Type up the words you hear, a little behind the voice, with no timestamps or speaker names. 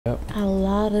Yep. A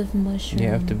lot of mushrooms. You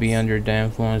have to be under the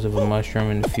influence of a mushroom,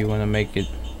 and if you want to make it.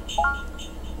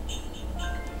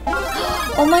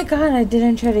 Oh my god, I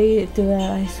didn't try to do that,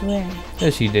 I swear.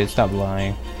 Yes, you did. Stop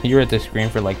lying. You were at the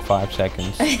screen for like 5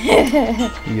 seconds.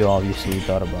 You obviously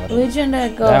thought about it. Which one did I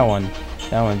go? That one.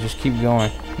 That one. Just keep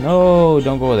going. No,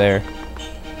 don't go there.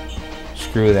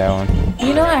 Screw that one.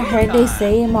 You know, I heard they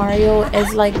say Mario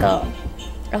is like a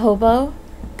hobo,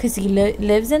 because he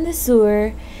lives in the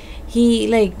sewer.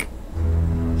 He's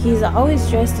always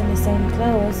dressed in the same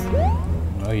clothes.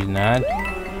 No, he's not.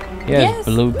 He has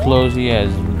blue clothes. He has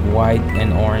white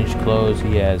and orange clothes.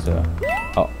 He has a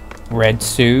red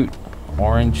suit,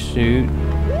 orange suit.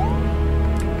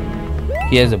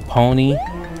 He has a pony.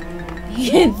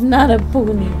 It's not a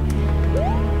pony.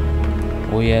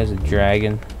 Oh, he has a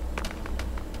dragon.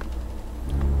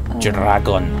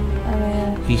 Dragon.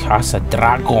 He has a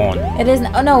dragon. It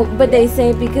isn't. Oh no, but they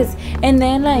say because, and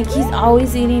then like he's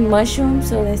always eating mushrooms,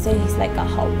 so they say he's like a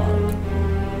hobo.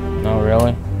 No,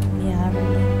 really? Yeah,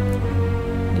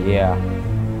 really. Yeah,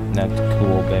 that's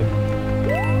cool, babe.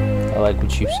 I like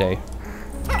what you say.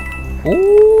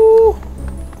 Ooh,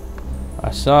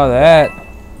 I saw that.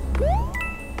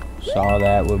 Saw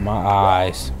that with my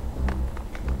eyes.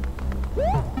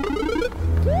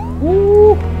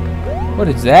 Ooh, what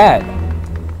is that?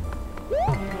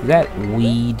 Is that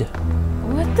weed?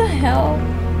 What the hell?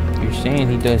 You're saying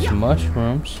he does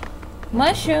mushrooms.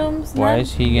 Mushrooms? Why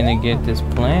is he gonna get this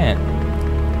plant?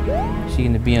 Is he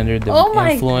gonna be under the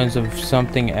influence of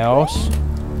something else?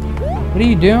 What are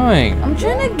you doing? I'm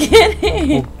trying to get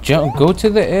it. Well, jump. Go to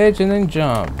the edge and then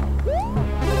jump.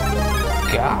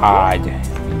 God,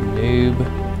 you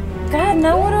noob. God,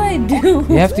 now what do I do?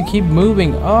 You have to keep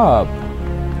moving up.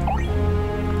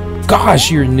 Gosh,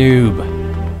 you're a noob.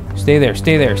 Stay there,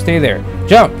 stay there, stay there.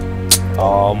 Jump!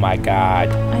 Oh my god.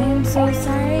 I am so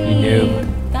sorry. You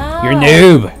noob. God. You're a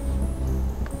noob.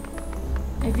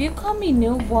 If you call me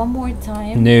noob one more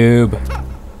time. Noob.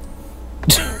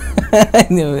 I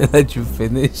knew I'd let you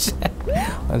finish.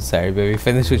 I'm sorry, baby.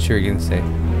 Finish what you were gonna say.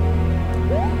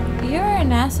 You're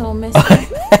an asshole, mister.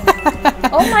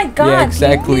 Oh my god. Yeah,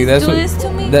 exactly. Can you That's do what. this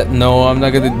to me? No, I'm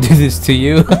not gonna do this to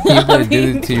you. You gotta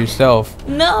do it to yourself.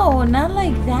 No, not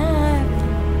like that.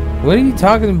 What are you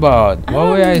talking about? Why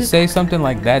would I say something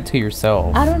like that to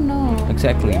yourself? I don't know.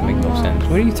 Exactly, it makes no sense.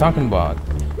 What are you talking about?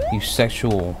 You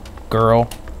sexual girl.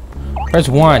 Press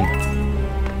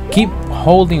 1. Keep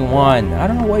holding 1. I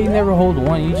don't know why you never hold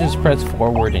 1. You just press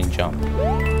forward and jump.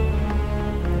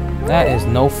 That is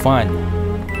no fun.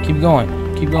 Keep going.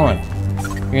 Keep going.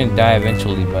 You're gonna die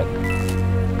eventually, but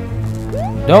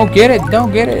don't get it.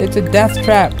 Don't get it. It's a death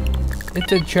trap.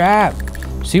 It's a trap.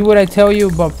 See what I tell you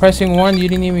about pressing 1? You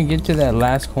didn't even get to that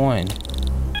last coin.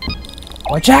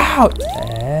 Watch out!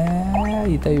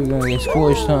 You thought you were gonna get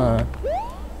squished, huh?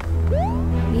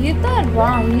 You thought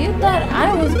wrong. You thought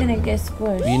I was gonna get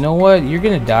squished. You know what? You're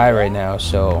gonna die right now,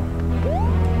 so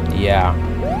yeah.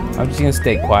 I'm just gonna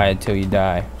stay quiet till you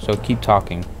die. So keep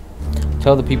talking.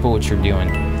 Tell the people what you're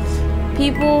doing.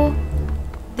 People,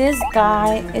 this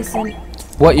guy is an...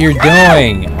 What you're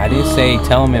doing! I didn't say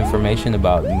tell them information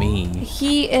about me.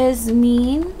 He is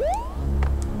mean.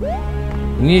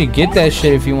 You need to get that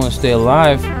shit if you want to stay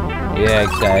alive. Yeah,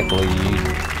 exactly.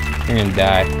 You're gonna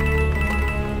die.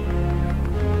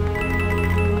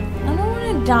 I don't want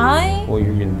to die. Well,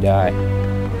 you're gonna die.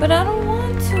 But I don't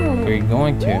want to. You're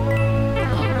going to.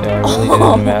 Yeah, it really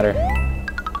doesn't matter.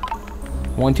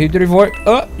 1, 2, 3, 4.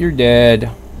 Oh, you're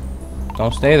dead.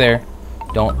 Don't stay there.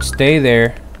 Don't stay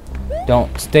there.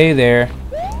 Don't stay there.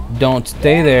 Don't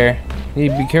stay there. You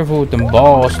need to be careful with them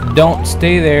balls. Don't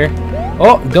stay there.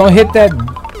 Oh, don't hit that.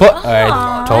 But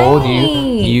I told you.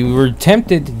 You were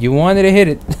tempted. You wanted to hit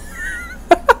it.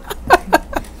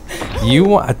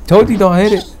 I told you don't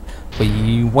hit it. But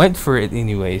you went for it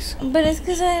anyways. But it's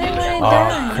because I didn't want to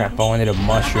die. Oh, crap. I wanted a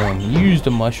mushroom. You used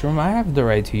a mushroom. I have the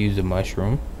right to use a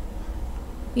mushroom.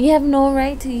 You have no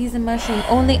right to use a mushroom.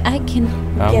 Only I can.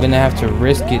 I'm going to have to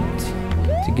risk it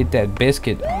to get that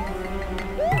biscuit.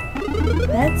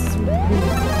 That's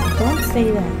weird. Don't say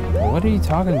that. What are you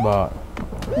talking about?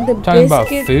 I'm talking about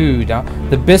food.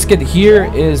 The biscuit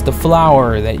here is the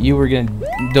flour that you were gonna,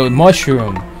 the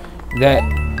mushroom that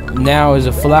now is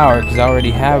a flour because I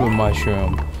already have a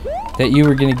mushroom that you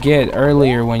were gonna get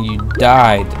earlier when you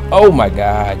died. Oh my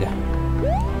god.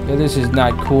 Yeah, this is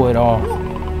not cool at all.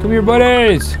 Come here,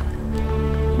 buddies.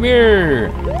 Come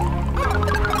here.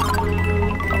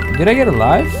 Did I get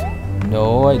alive?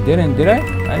 No, I didn't. Did I?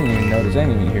 I didn't even notice. I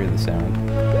didn't even hear the sound.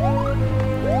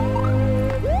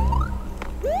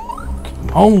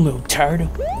 Come on, little turtle.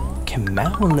 Come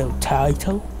on, little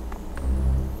turtle.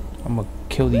 I'm gonna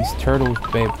kill these turtles,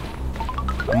 babe.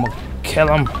 I'm gonna kill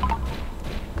them.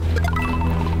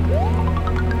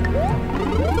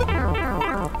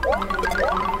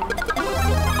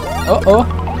 Uh-oh.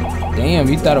 Damn,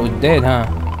 you thought I was dead, huh?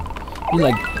 You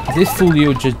like, this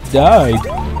Fulio just died.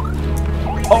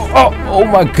 Oh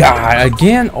my god,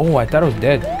 again? Oh, I thought I was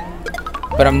dead.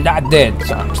 But I'm not dead,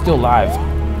 so I'm still alive.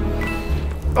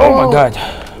 Oh my god.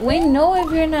 We know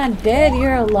if you're not dead,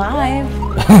 you're alive.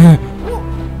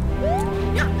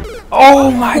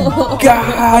 Oh my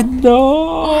god,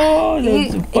 no!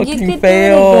 That's a fucking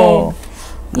fail.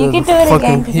 You can do it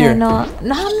again, because I know.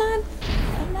 No, I'm not.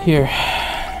 Here.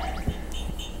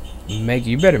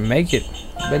 You better make it.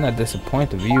 You better not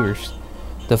disappoint the viewers.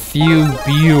 The few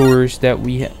viewers that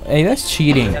we have. Hey, that's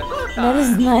cheating. That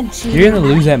is not cheating. You're gonna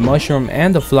lose that mushroom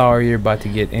and the flower you're about to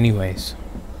get anyways.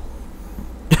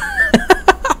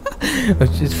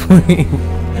 I'm just playing.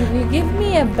 If you give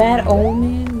me a bad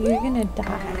omen, you're gonna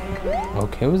die.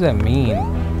 Okay, what does that mean?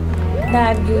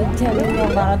 That you tell me a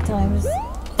lot of times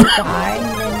to die,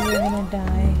 and then you're gonna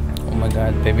die. Oh my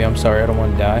god, baby, I'm sorry, I don't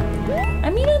want to die. I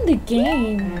mean on the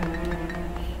game.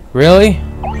 Really?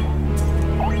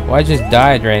 Well, I just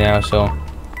died right now, so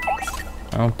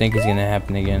I don't think it's gonna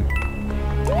happen again.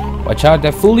 Watch out,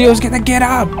 that Fulio's gonna get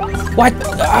up! What?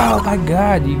 Oh my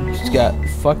god, you just got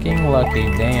fucking lucky,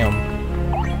 damn.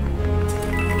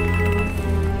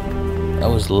 That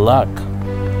was luck.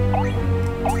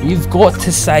 You've got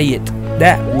to say it.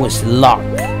 That was luck.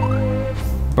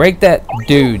 Break that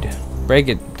dude. Break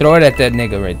it. Throw it at that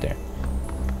nigga right there.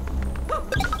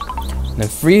 Then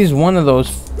freeze one of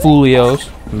those Fulios.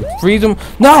 Freeze him.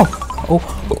 No! Oh.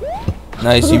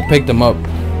 Nice, you picked him up.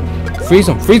 Freeze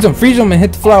him, freeze him, freeze him, and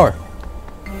hit the flower.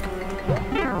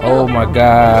 Oh my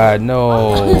god,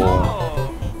 no.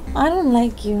 I don't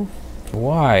like you.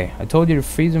 Why? I told you to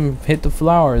freeze him, hit the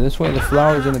flower. This way the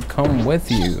flower's gonna come with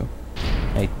you.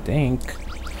 I think.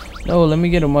 No, let me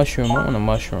get a mushroom. I want a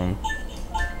mushroom.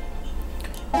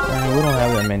 Alright, we don't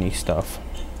have that many stuff.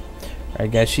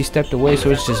 Alright guys, she stepped away, so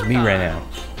it's just me right now.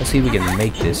 Let's see if we can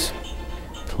make this.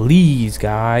 Please,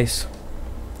 guys.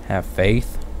 Have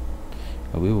faith.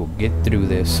 And we will get through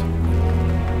this.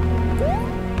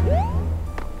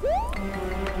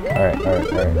 Alright.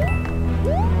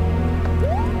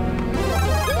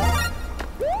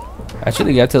 I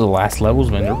actually got to the last levels,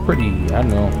 man. They're pretty, I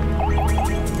don't know.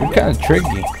 They're kind of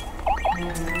tricky.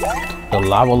 The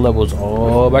lava levels,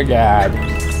 oh my god.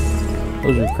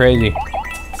 Those are crazy.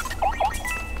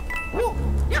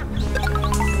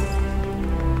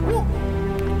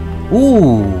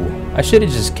 Ooh, I should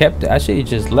have just kept it. I should have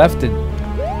just left it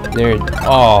there.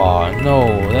 Oh, no,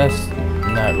 that's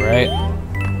not right.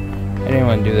 I didn't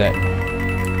want to do that.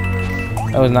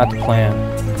 That was not the plan.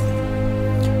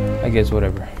 I guess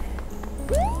whatever.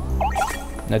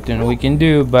 Nothing we can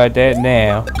do about that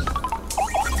now.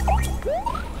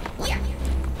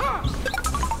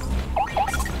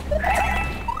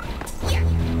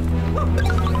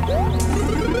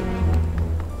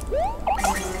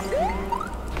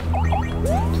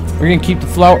 We're gonna keep the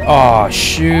flower. Oh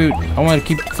shoot! I want to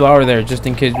keep the flower there just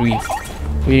in case we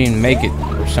didn't make it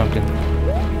or something.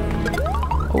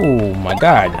 Oh my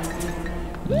god!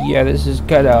 Yeah, this is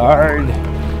kind of hard.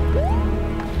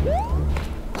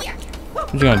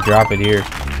 I'm just gonna drop it here.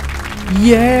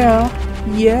 Yeah.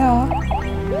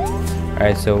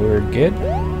 Alright, so we're good.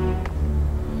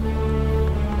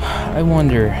 I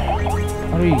wonder,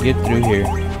 how do you get through here?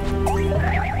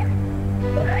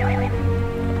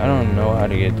 I don't know how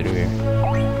to get through here.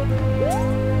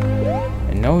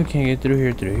 I know we can't get through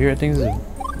here. I think this is a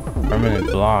permanent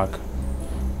block.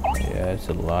 Yeah, it's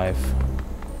alive.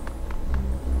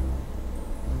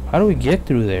 How do we get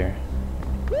through there?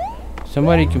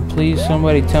 Somebody can please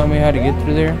somebody tell me how to get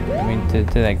through there? I mean, to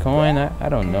that coin? I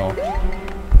don't know.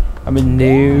 I'm a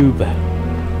noob.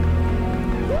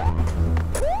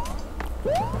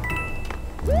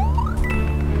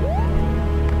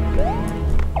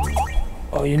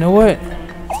 Oh, you know what?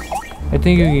 I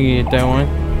think you can get that one.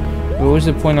 But what's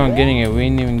the point on getting it? We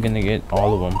ain't even gonna get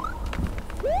all of them.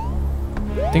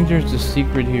 I think there's a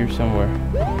secret here somewhere.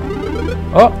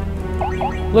 Oh!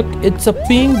 Look, it's a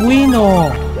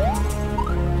penguino!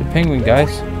 Penguin,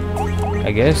 guys.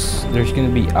 I guess there's gonna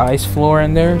be ice floor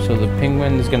in there, so the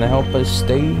penguin is gonna help us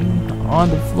stay on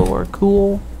the floor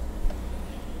cool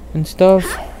and stuff.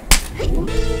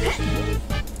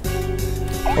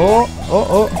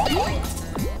 Oh,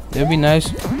 that'd be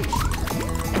nice.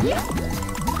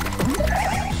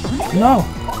 No,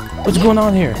 what's going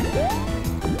on here?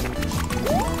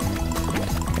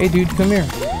 Hey dude, come here.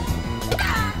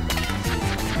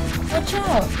 Watch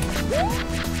out.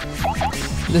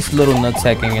 This little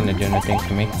nutsack ain't gonna do nothing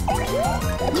to me.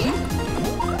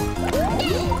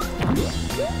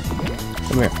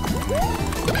 Come here.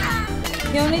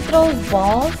 He only throws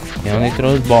balls? He only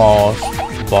throws balls.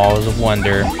 Balls of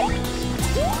wonder.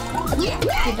 You don't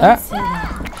say that.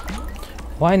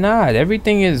 Why not?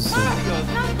 Everything is...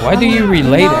 Why do you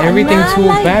relate everything not to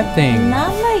like, a bad thing?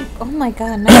 Not like... Oh my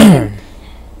god, not like...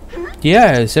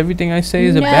 Yes, everything I say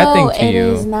is a bad thing to you.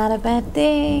 No, it is not a bad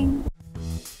thing.